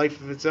had a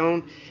life of its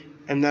own,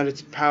 and that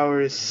its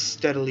power is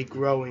steadily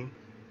growing.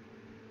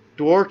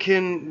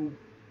 Dworkin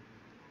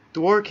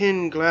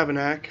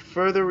Glavenack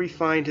further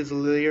refined his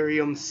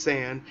lyrium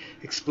sand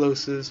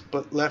explosives,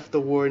 but left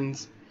the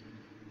warden's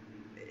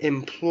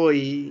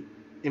employ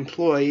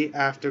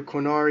after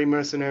Qunari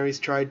mercenaries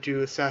tried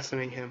to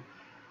assassinate him.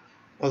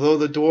 Although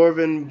the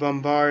dwarven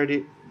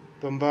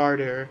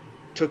bombardier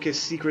took his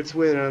secrets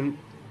with him,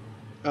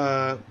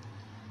 the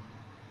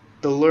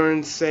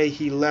learned say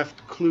he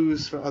left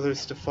clues for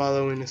others to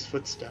follow in his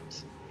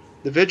footsteps.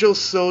 The Vigil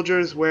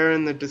soldiers,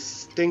 wearing the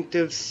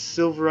distinctive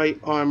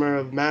silverite armor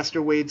of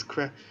Master Wade's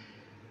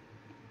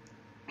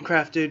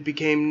crafted,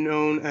 became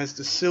known as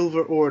the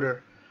Silver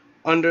Order.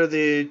 Under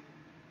the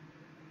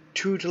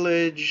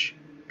tutelage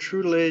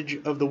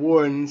of the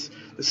Wardens,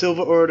 the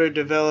Silver Order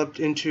developed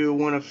into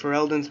one of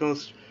Ferelden's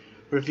most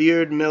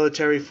revered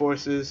military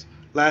forces,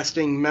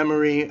 lasting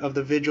memory of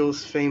the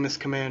Vigil's famous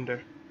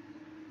commander.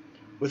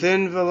 With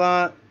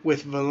Valana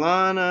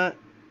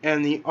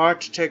and the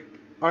architect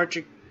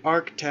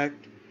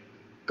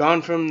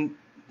gone from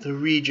the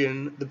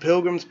region, the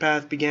Pilgrim's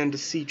Path began to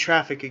see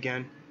traffic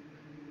again.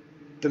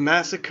 The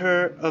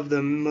massacre of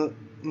the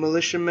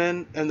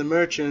militiamen and the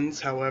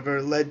merchants,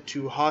 however, led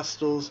to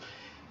hostels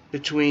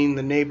between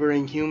the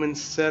neighboring human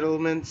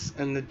settlements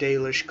and the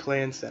Dalish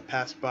clans that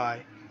passed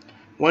by.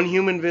 One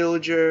human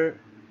villager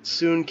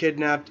soon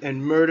kidnapped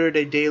and murdered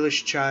a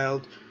Dalish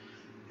child.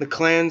 The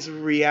clans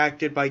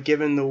reacted by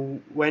giving the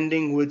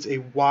Wending Woods a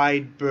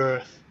wide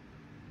berth.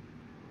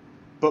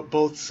 But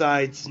both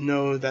sides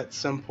know that at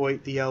some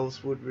point the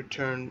elves would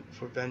return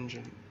for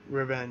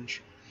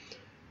revenge.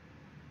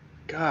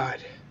 God.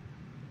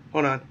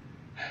 Hold on.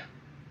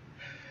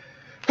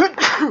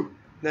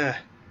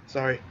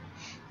 Sorry.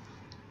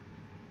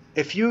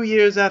 A few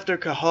years after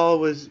Cahal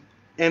was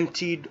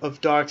emptied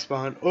of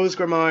Darkspawn,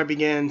 Osgrimmar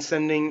began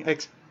sending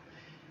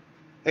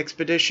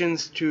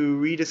expeditions to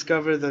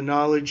rediscover the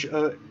knowledge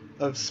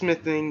of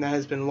smithing that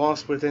has been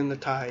lost within the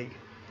Thaig.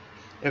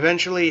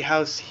 Eventually,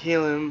 House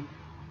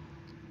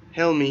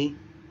Helmi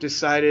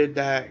decided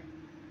that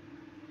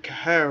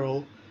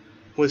Caharal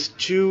was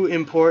too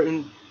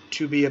important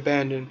to be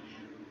abandoned,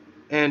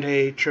 and at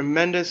a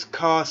tremendous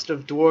cost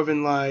of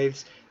dwarven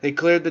lives, they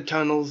cleared the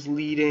tunnels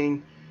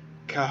leading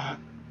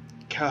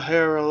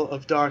Caharal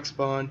of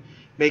Darkspawn,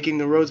 making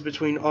the roads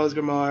between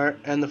Osgrimmar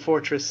and the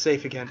fortress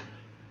safe again.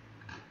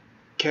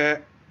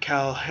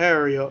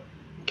 Calhero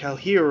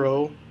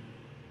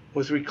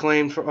was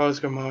reclaimed for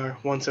Osgrimmar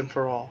once and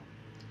for all.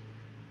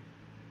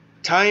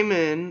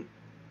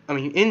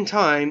 In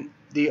time,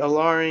 the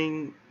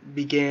Alaring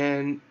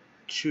began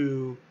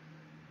to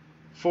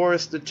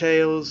forest the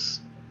tales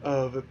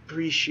of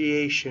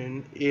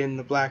appreciation in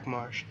the Black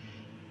Marsh,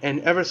 and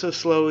ever so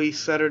slowly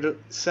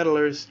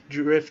settlers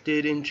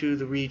drifted into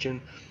the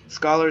region.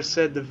 Scholars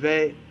said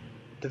the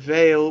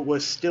veil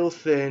was still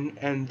thin,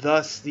 and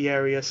thus the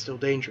area still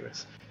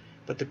dangerous.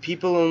 But the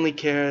people only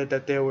cared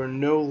that there were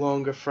no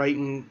longer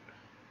frightened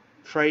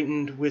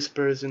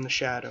whispers in the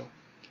shadow.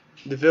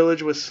 The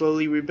village was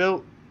slowly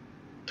rebuilt.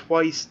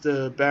 Twice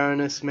the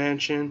Baroness'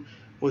 mansion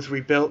was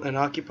rebuilt and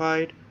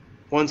occupied,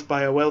 once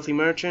by a wealthy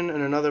merchant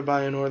and another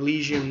by an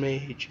Orlesian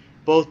mage.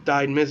 Both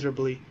died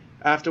miserably.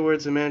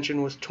 Afterwards, the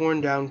mansion was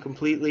torn down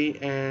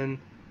completely and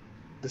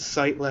the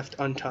site left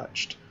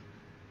untouched.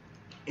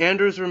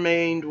 Anders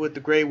remained with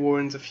the Grey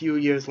Wardens a few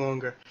years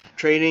longer,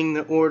 training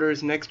the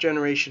Order's next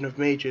generation of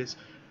mages.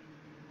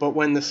 But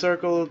when the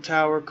Circle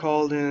Tower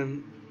called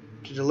him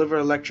to deliver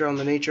a lecture on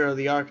the nature of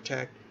the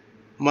Architect,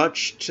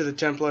 much to the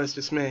Templars'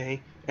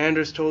 dismay,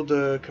 Anders told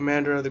the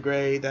commander of the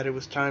Grey that it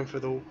was time for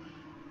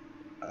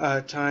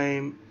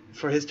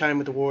his time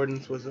with the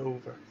Wardens was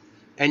over.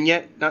 And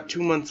yet, not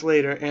 2 months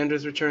later,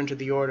 Anders returned to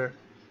the Order,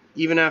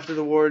 even after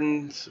the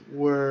Wardens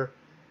were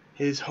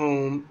his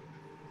home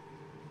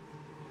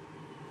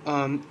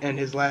and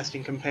his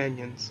lasting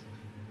companions.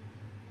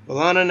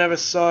 Valana never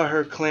saw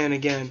her clan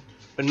again,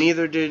 but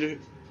neither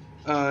did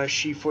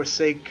she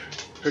forsake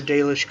her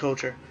Dalish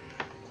culture,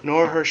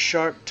 nor her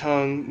sharp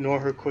tongue, nor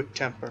her quick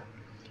temper.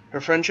 Her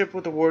friendship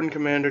with the Warden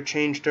Commander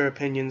changed her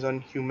opinions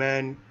on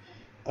humankind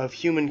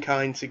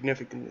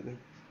significantly.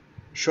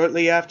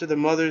 Shortly after the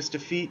Mother's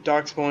defeat,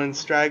 Darkspawn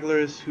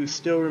stragglers who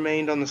still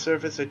remained on the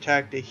surface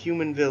attacked a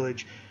human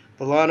village.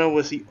 Valana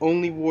was the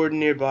only warden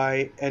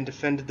nearby and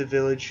defended the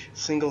village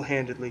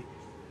single-handedly.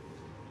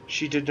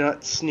 She did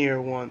not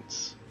sneer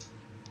once.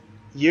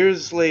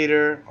 Years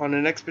later, on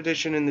an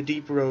expedition in the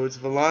deep roads,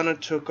 Valana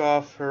took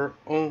off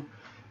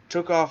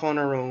on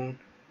her own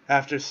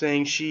after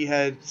saying she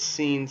had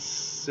seen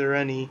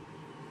Sereni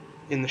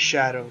in the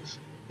shadows.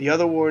 The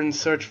other wardens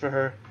searched for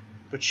her,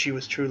 but she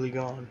was truly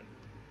gone.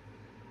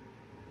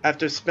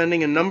 After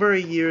spending a number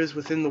of years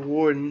within the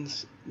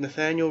wardens,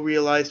 Nathaniel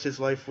realized his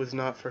life was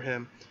not for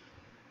him.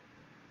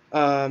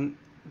 The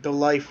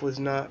life was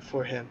not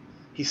for him.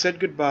 He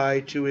said goodbye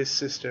to his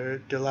sister,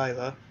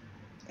 Delilah,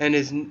 and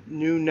his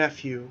new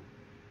nephew,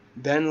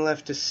 then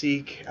left to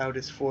seek out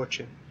his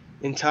fortune.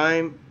 In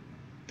time,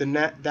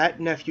 that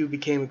nephew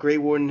became a Grey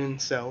Warden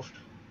himself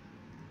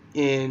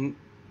in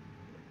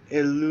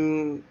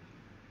illumination,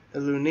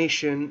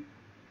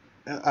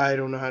 I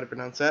don't know how to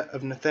pronounce that,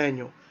 of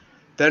Nathaniel.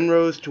 Then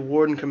rose to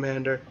Warden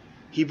Commander.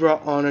 He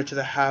brought honor to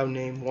the Howe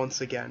name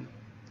once again.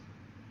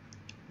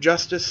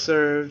 Justice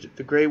served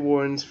the Grey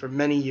Wardens for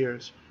many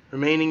years,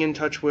 remaining in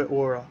touch with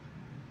Aura,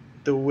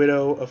 the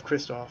widow of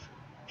Kristoff.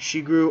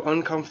 She grew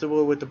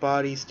uncomfortable with the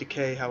body's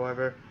decay,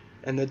 however,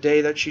 and the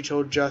day that she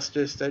told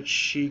Justice that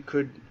she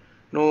could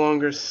no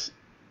longer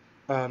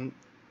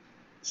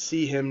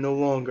see him no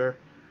longer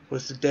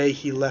was the day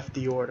he left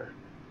the Order.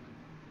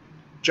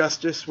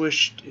 Justice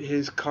wished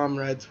his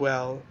comrades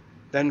well,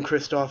 then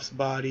Kristoff's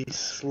body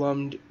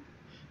slumped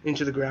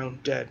into the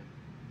ground dead.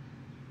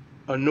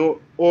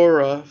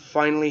 Aura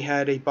finally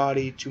had a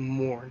body to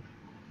mourn.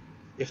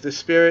 If the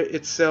spirit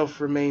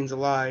itself remains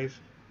alive,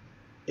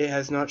 it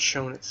has not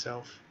shown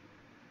itself.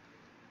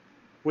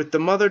 With the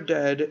mother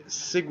dead,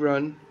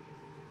 Sigrun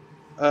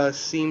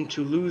seemed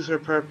to lose her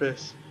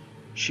purpose.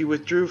 She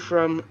withdrew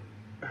from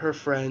her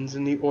friends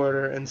in the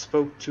Order and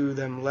spoke to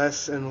them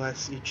less and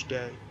less each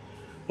day.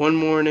 One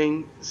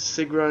morning,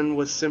 Sigrun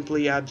was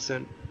simply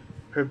absent,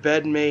 her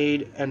bed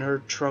made and her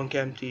trunk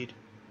emptied.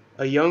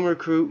 A young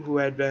recruit who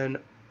had been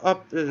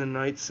up in the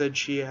night said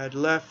she had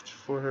left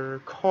for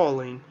her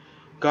calling,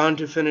 gone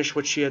to finish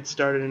what she had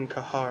started in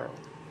Kaharo.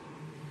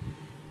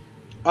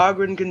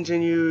 Ogren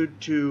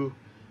continued to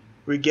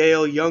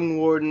regale young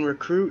warden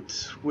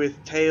recruits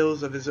with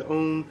tales of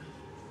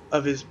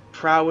his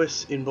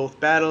prowess in both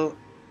battle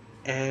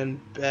and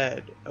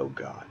bed. Oh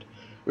God.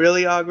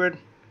 Really, Ogren?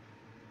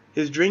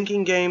 His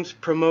drinking games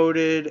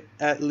promoted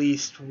at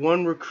least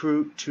one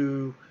recruit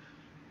to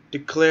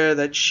declare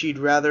that she'd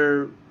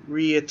rather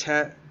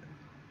reattach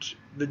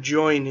the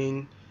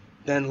joining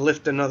than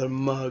lift another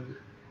mug.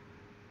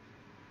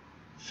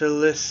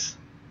 Phyllis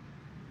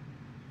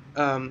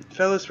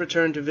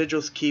returned to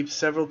Vigil's Keep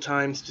several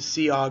times to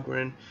see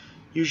Ogren,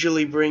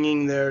 usually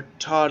bringing their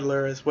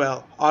toddler as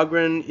well.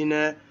 Ogren,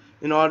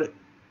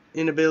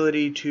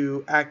 inability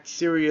to act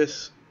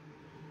seriously,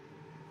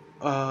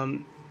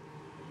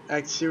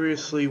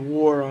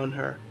 wore on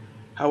her,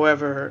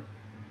 however,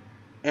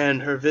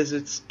 and her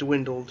visits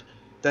dwindled,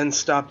 then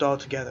stopped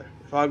altogether.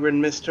 If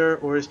Ogren missed her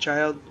or his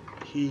child,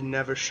 he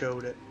never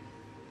showed it.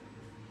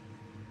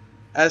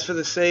 As for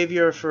the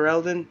savior of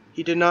Ferelden,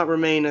 he did not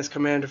remain as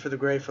commander for the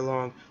Grey for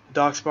long. The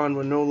Darkspawn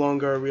were no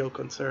longer a real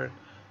concern.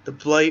 The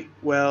Blight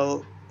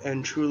well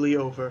and truly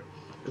over.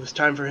 It was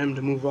time for him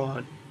to move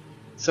on.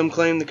 Some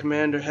claim the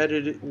commander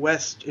headed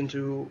west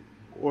into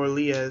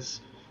Orleans,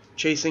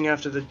 chasing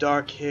after the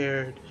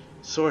dark-haired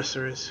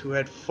sorceress who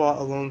had fought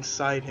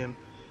alongside him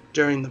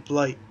during the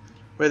Blight.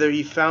 Whether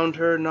he found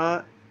her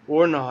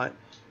or not,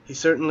 he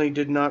certainly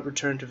did not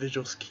return to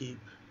Vigil's Keep.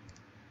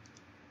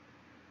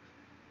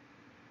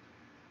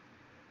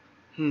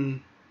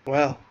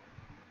 Well,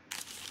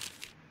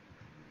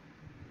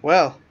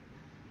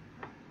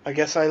 I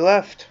guess I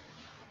left.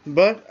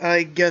 But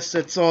I guess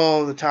that's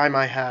all the time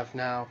I have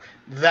now.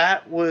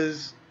 That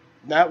was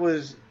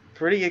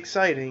pretty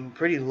exciting,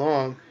 pretty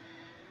long.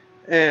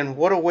 And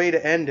what a way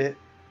to end it.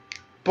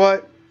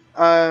 But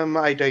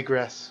I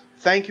digress.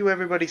 Thank you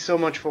everybody so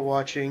much for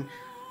watching.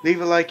 Leave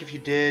a like if you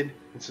did,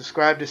 and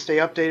subscribe to stay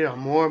updated on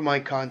more of my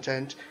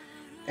content.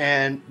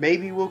 And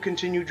maybe we'll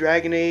continue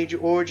Dragon Age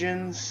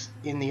Origins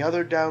in the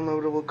other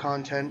downloadable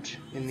content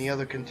in the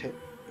other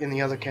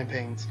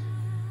campaigns.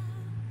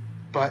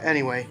 But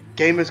anyway,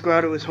 Gamers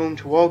Grotto is home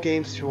to all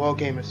games to all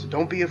gamers, so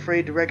don't be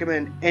afraid to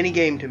recommend any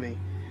game to me.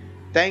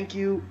 Thank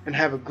you, and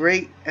have a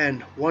great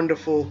and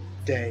wonderful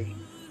day.